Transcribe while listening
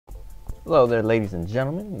Hello there, ladies and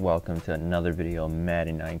gentlemen. Welcome to another video of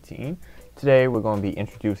Madden 19. Today we're going to be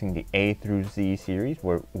introducing the A through Z series,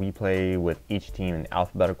 where we play with each team in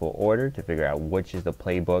alphabetical order to figure out which is the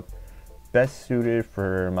playbook best suited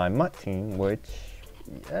for my MUT team, which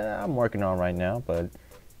I'm working on right now, but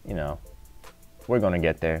you know, we're going to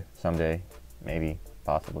get there someday, maybe,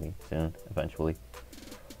 possibly, soon, eventually.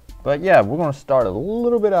 But yeah, we're going to start a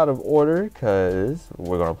little bit out of order because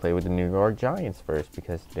we're going to play with the New York Giants first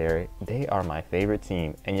because they are my favorite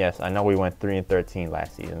team. And yes, I know we went 3-13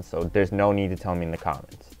 last season, so there's no need to tell me in the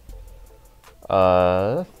comments.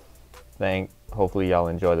 Hopefully y'all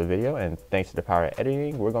enjoy the video, and thanks to the power of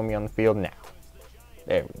editing, we're going to be on the field now.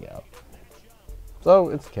 There we go. So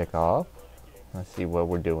it's kickoff. Let's see what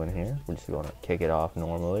we're doing here. We're just going to kick it off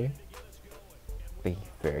normally. The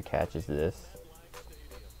fair catches this.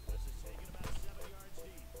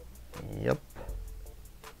 Yep.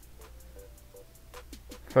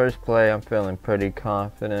 First play, I'm feeling pretty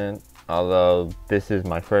confident, although this is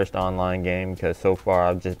my first online game because so far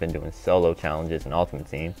I've just been doing solo challenges in Ultimate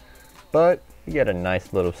Team. But we get a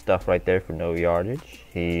nice little stuff right there for no yardage.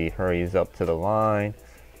 He hurries up to the line,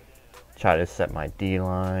 try to set my D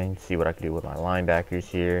line, see what I can do with my linebackers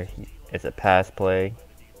here. It's a pass play.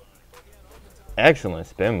 Excellent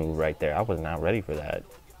spin move right there. I was not ready for that.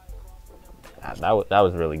 That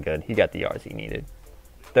was really good. He got the yards he needed.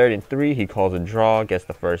 3rd and 3, he calls a draw, gets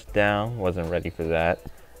the first down. Wasn't ready for that.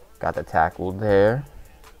 Got the tackle there.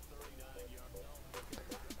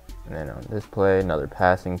 And then on this play, another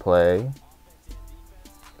passing play.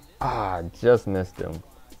 Just missed him.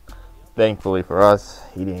 Thankfully for us,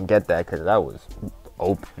 he didn't get that because that was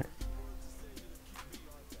open.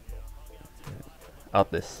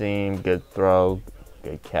 Up the seam, good throw,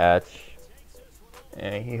 good catch.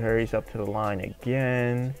 And he hurries up to the line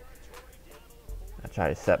again. I try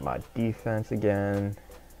to set my defense again.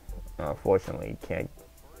 Unfortunately, can't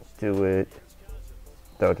do it.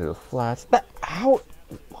 Throw to the flats.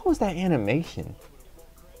 What was that animation?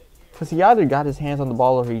 Because he either got his hands on the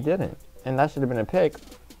ball or he didn't. And that should have been a pick.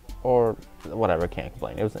 Or whatever, can't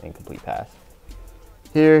complain. It was an incomplete pass.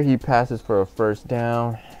 Here, he passes for a first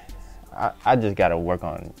down. I just got to work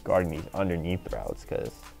on guarding these underneath routes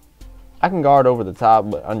because I can guard over the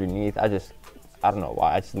top, but underneath, I don't know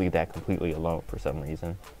why. I just leave that completely alone for some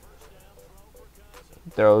reason.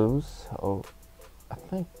 Throws. Oh, I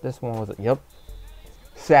think this one was, yep.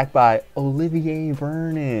 Sacked by Olivier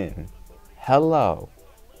Vernon. Hello.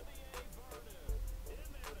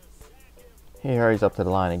 He hurries up to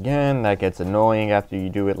the line again. That gets annoying after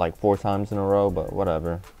you do it like 4 times in a row, but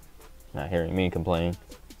whatever. Not hearing me complain.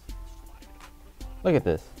 Look at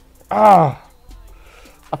this.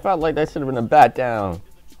 I felt like that should have been a bat down,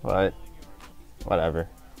 but whatever.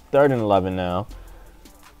 3rd and 11 now.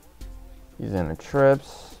 He's in the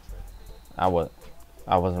trips. I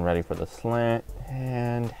wasn't ready for the slant,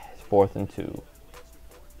 and it's 4th and 2.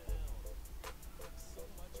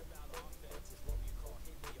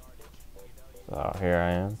 So here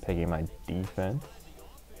I am picking my defense.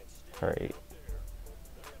 Great.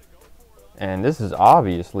 And this is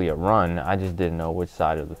obviously a run. I just didn't know which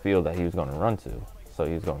side of the field that he was going to run to. So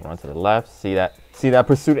he's going to run to the left. See that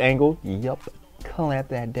pursuit angle? Yup. Clamp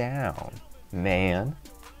that down, man.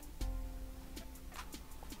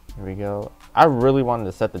 Here we go. I really wanted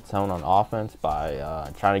to set the tone on offense by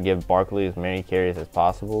trying to give Barkley as many carries as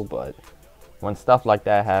possible. But when stuff like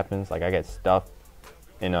that happens, like I get stuffed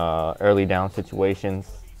in early down situations,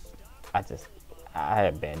 I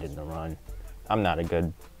abandoned the run. I'm not a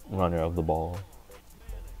good runner of the ball.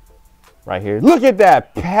 Right here. Look at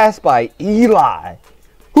that pass by Eli.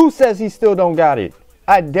 Who says he still don't got it?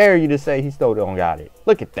 I dare you to say he still don't got it.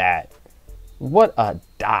 Look at that. What a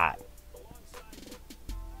dot.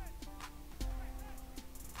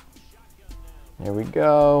 Here we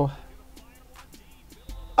go.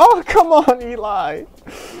 Oh, come on, Eli.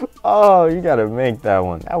 Oh, you got to make that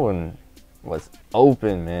one. That one was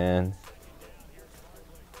open, man.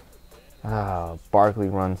 Barkley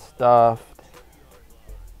runs stuffed.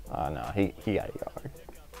 No, he got a yard.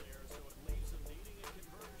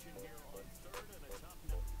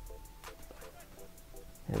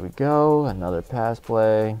 Here we go, another pass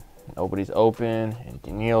play. Nobody's open, and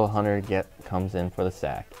Danielle Hunter comes in for the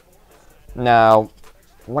sack. Now,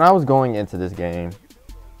 when I was going into this game,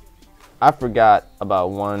 I forgot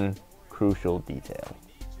about one crucial detail.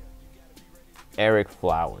 Ereck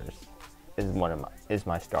Flowers is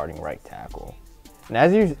my starting right tackle. And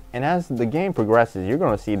as the game progresses, you're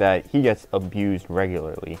going to see that he gets abused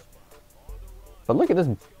regularly. But look at this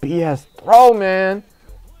BS throw, man.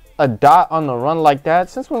 A dot on the run like that.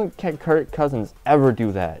 Since when can Kirk Cousins ever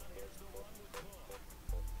do that?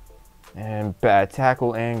 And bad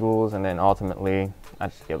tackle angles, and then ultimately, I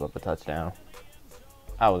just give up a touchdown.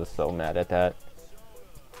 I was so mad at that.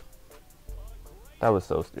 That was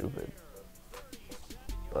so stupid.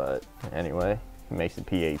 But anyway, he makes the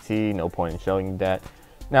PAT. No point in showing you that.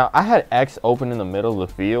 Now, I had X open in the middle of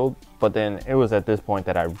the field, but then it was at this point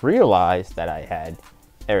that I realized that I had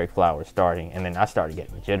Ereck Flowers starting, and then I started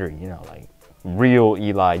getting jittery, you know, like real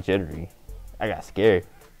Eli jittery. I got scared.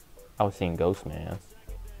 I was seeing ghosts, man.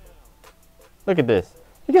 Look at this.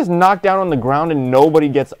 He gets knocked down on the ground and nobody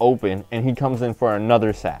gets open, and he comes in for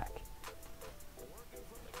another sack.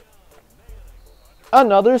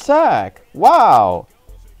 Another sack. Wow.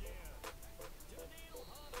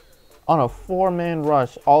 On a 4-man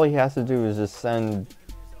rush, all he has to do is just send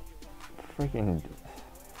freaking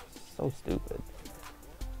so stupid.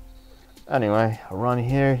 Anyway, a run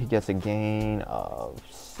here. He gets a gain of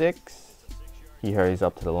 6. He hurries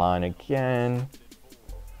up to the line again.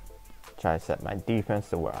 Try to set my defense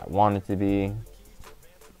to where I want it to be.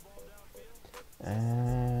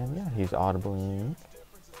 And yeah, he's audible.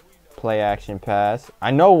 Play action pass.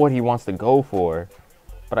 I know what he wants to go for,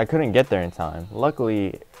 but I couldn't get there in time.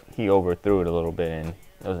 Luckily, he overthrew it a little bit and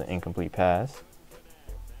it was an incomplete pass.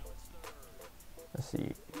 Let's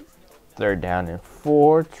see. 3rd down and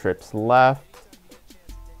 4. Trips left.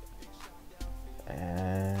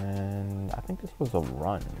 And I think this was a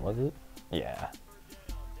run, was it? Yeah.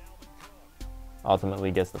 Ultimately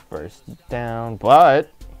gets the 1st down,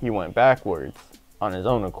 but he went backwards on his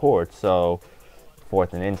own accord, so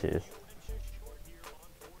 4th and inches.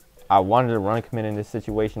 I wanted to run commit in this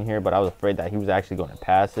situation here, but I was afraid that he was actually going to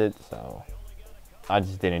pass it, so I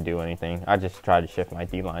just didn't do anything. I just tried to shift my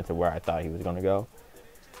D-line to where I thought he was going to go.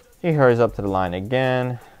 He hurries up to the line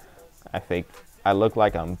again. I look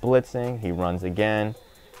like I'm blitzing. He runs again.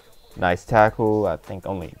 Nice tackle. I think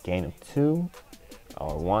only a gain of 2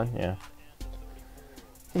 or 1, yeah.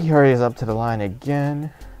 He hurries up to the line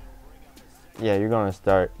again. Yeah, you're going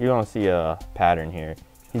to see a pattern here.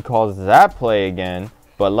 He calls that play again,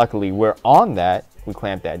 but luckily we're on that. We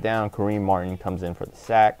clamp that down. Kareem Martin comes in for the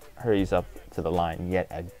sack. Hurries up to the line yet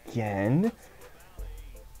again,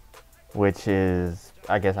 which is,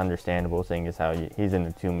 I guess, understandable, seeing as how he's in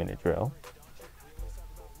the 2-minute drill.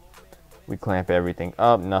 We clamp everything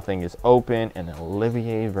up. Nothing is open, and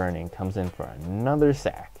Olivier Vernon comes in for another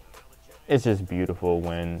sack. It's just beautiful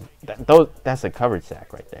when that's a coverage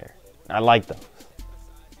sack right there. I like those.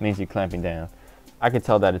 It means you're clamping down. I could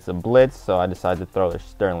tell that it's a blitz, so I decided to throw a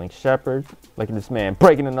Sterling Shepard. Look at this man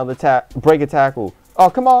breaking break a tackle. Oh,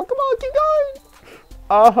 come on, keep going.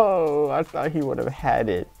 Oh, I thought he would have had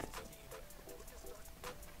it.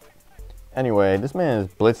 Anyway, this man is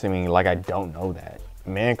blitzing me like I don't know that.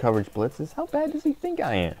 Man coverage blitzes? How bad does he think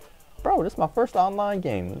I am? Bro, this is my first online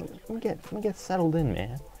game. Let me get settled in,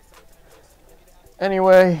 man.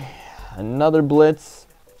 Anyway, another blitz.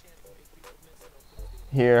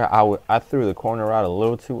 Here, I threw the corner out a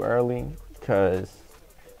little too early because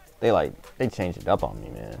they changed it up on me,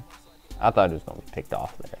 man. I thought it was going to be picked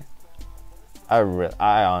off there.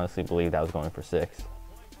 I honestly believe that was going for 6.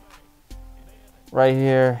 Right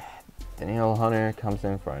here, Danielle Hunter comes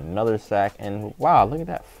in for another sack. And wow, look at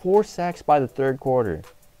that. 4 sacks by the 3rd quarter.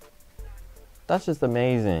 That's just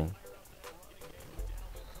amazing.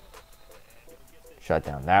 Shut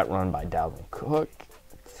down that run by Dalvin Cook.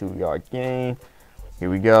 2-yard gain. Here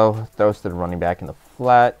we go. Throws to the running back in the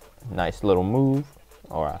flat. Nice little move.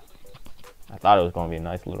 Or I thought it was going to be a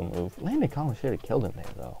nice little move. Landon Collins should have killed him there,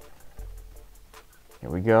 though. Here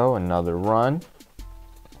we go. Another run.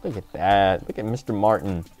 Look at that. Look at Mr.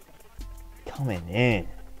 Martin coming in.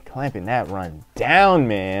 Clamping that run down,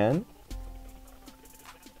 man.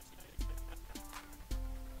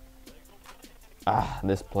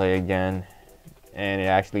 This play again. And it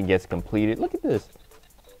actually gets completed. Look at this.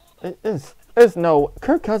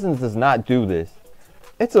 Kirk Cousins does not do this.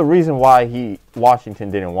 It's a reason why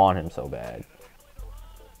Washington didn't want him so bad.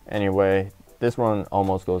 Anyway, this one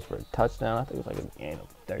almost goes for a touchdown. I think it was like a gain of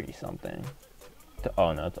 30 something.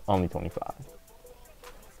 Oh no, it's only 25.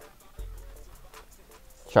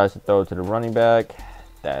 Tries to throw it to the running back.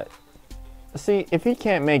 See, if he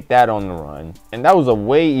can't make that on the run, and that was a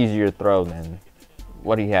way easier throw than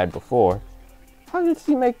what he had before. How did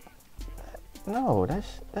he make? No,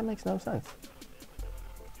 that makes no sense.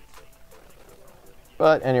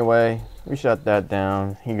 But anyway, we shut that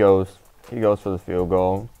down. He goes for the field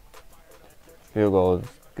goal. Field goal is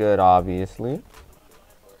good, obviously.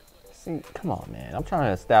 See, come on, man. I'm trying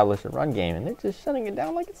to establish a run game, and they're just shutting it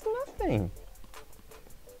down like it's nothing.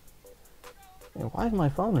 Man, why is my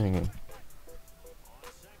phone ringing?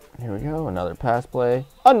 Here we go. Another pass play.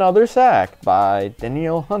 Another sack by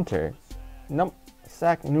Danielle Hunter.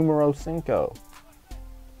 sack numero 5.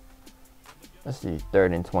 Let's see,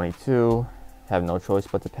 3rd and 22. Have no choice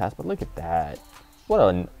but to pass, but look at that.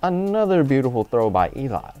 What another beautiful throw by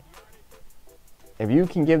Eli. If you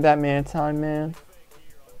can give that man time, man,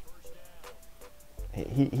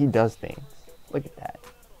 he does things. Look at that.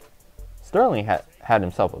 Sterling had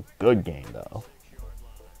himself a good game, though.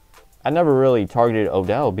 I never really targeted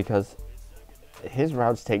Odell because his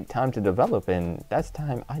routes take time to develop, and that's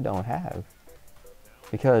time I don't have.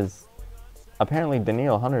 Because apparently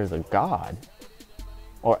Danielle Hunter is a god.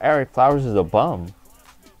 Or Ereck Flowers is a bum.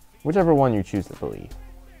 Whichever one you choose to believe.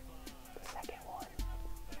 The second one.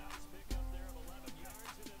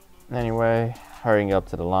 Anyway, hurrying up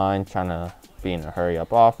to the line, trying to be in a hurry-up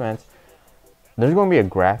offense. There's going to be a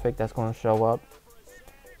graphic that's going to show up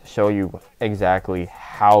to show you exactly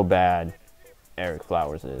how bad Ereck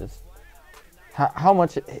Flowers is. How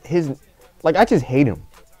much his... Like, I just hate him.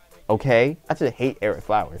 Okay? I just hate Ereck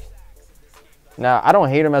Flowers. Now, I don't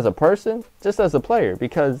hate him as a person, just as a player,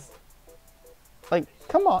 because, like,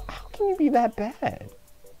 come on, how can you be that bad?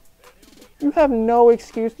 You have no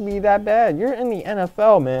excuse to be that bad. You're in the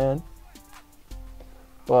NFL, man.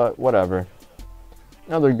 But, whatever.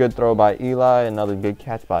 Another good throw by Eli, another good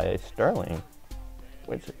catch by Sterling,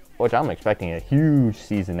 which I'm expecting a huge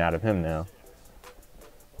season out of him now.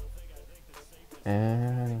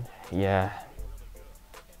 And, yeah.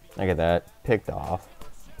 Look at that. Picked off.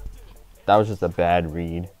 That was just a bad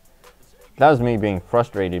read. That was me being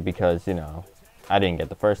frustrated because, you know, I didn't get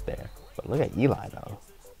the first there. But look at Eli,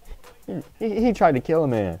 though. He tried to kill a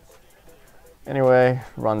man. Anyway,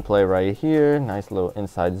 run play right here. Nice little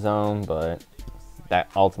inside zone, but that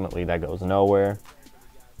ultimately that goes nowhere.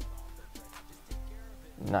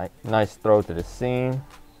 Nice throw to the seam.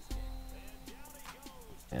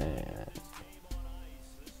 And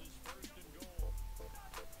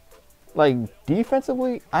like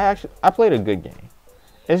defensively, I played a good game.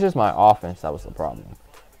 It's just my offense that was the problem.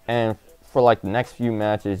 And for like the next few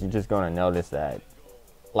matches, you're just going to notice that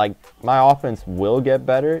like my offense will get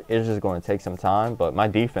better. It's just going to take some time, but my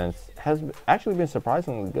defense has actually been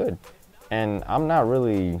surprisingly good. And I'm not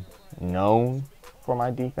really known for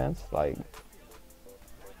my defense. Like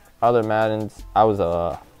other Maddens, I was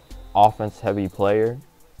a offense heavy player,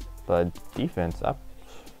 but defense,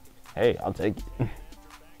 hey, I'll take it.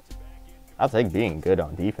 I'll take being good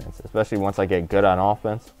on defense, especially once I get good on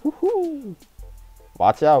offense. Woohoo!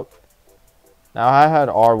 Watch out. Now, I had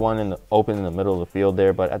R1 open in the middle of the field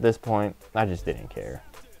there, but at this point, I just didn't care.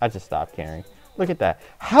 I just stopped caring. Look at that.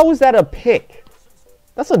 How is that a pick?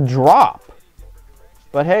 That's a drop.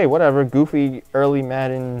 But hey, whatever. Goofy early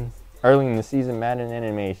in the season Madden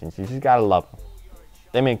animations. You just gotta love them.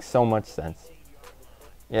 They make so much sense.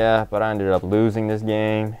 Yeah, but I ended up losing this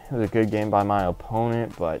game. It was a good game by my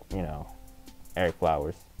opponent, but, you know, Ereck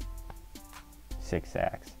Flowers, 6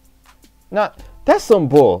 sacks. That's some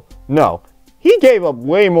bull. No, he gave up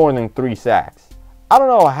way more than 3 sacks. I don't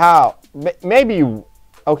know how. Maybe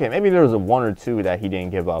there was a 1 or 2 that he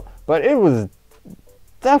didn't give up, but it was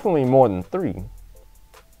definitely more than 3.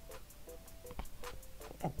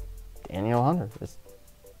 Danielle Hunter is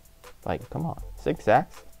like, come on, 6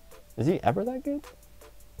 sacks? Is he ever that good?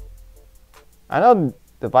 I know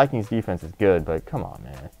the Vikings defense is good, but come on,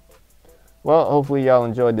 man. Well, hopefully y'all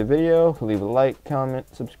enjoyed the video. Leave a like, comment,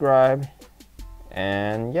 subscribe.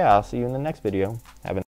 And yeah, I'll see you in the next video. Have a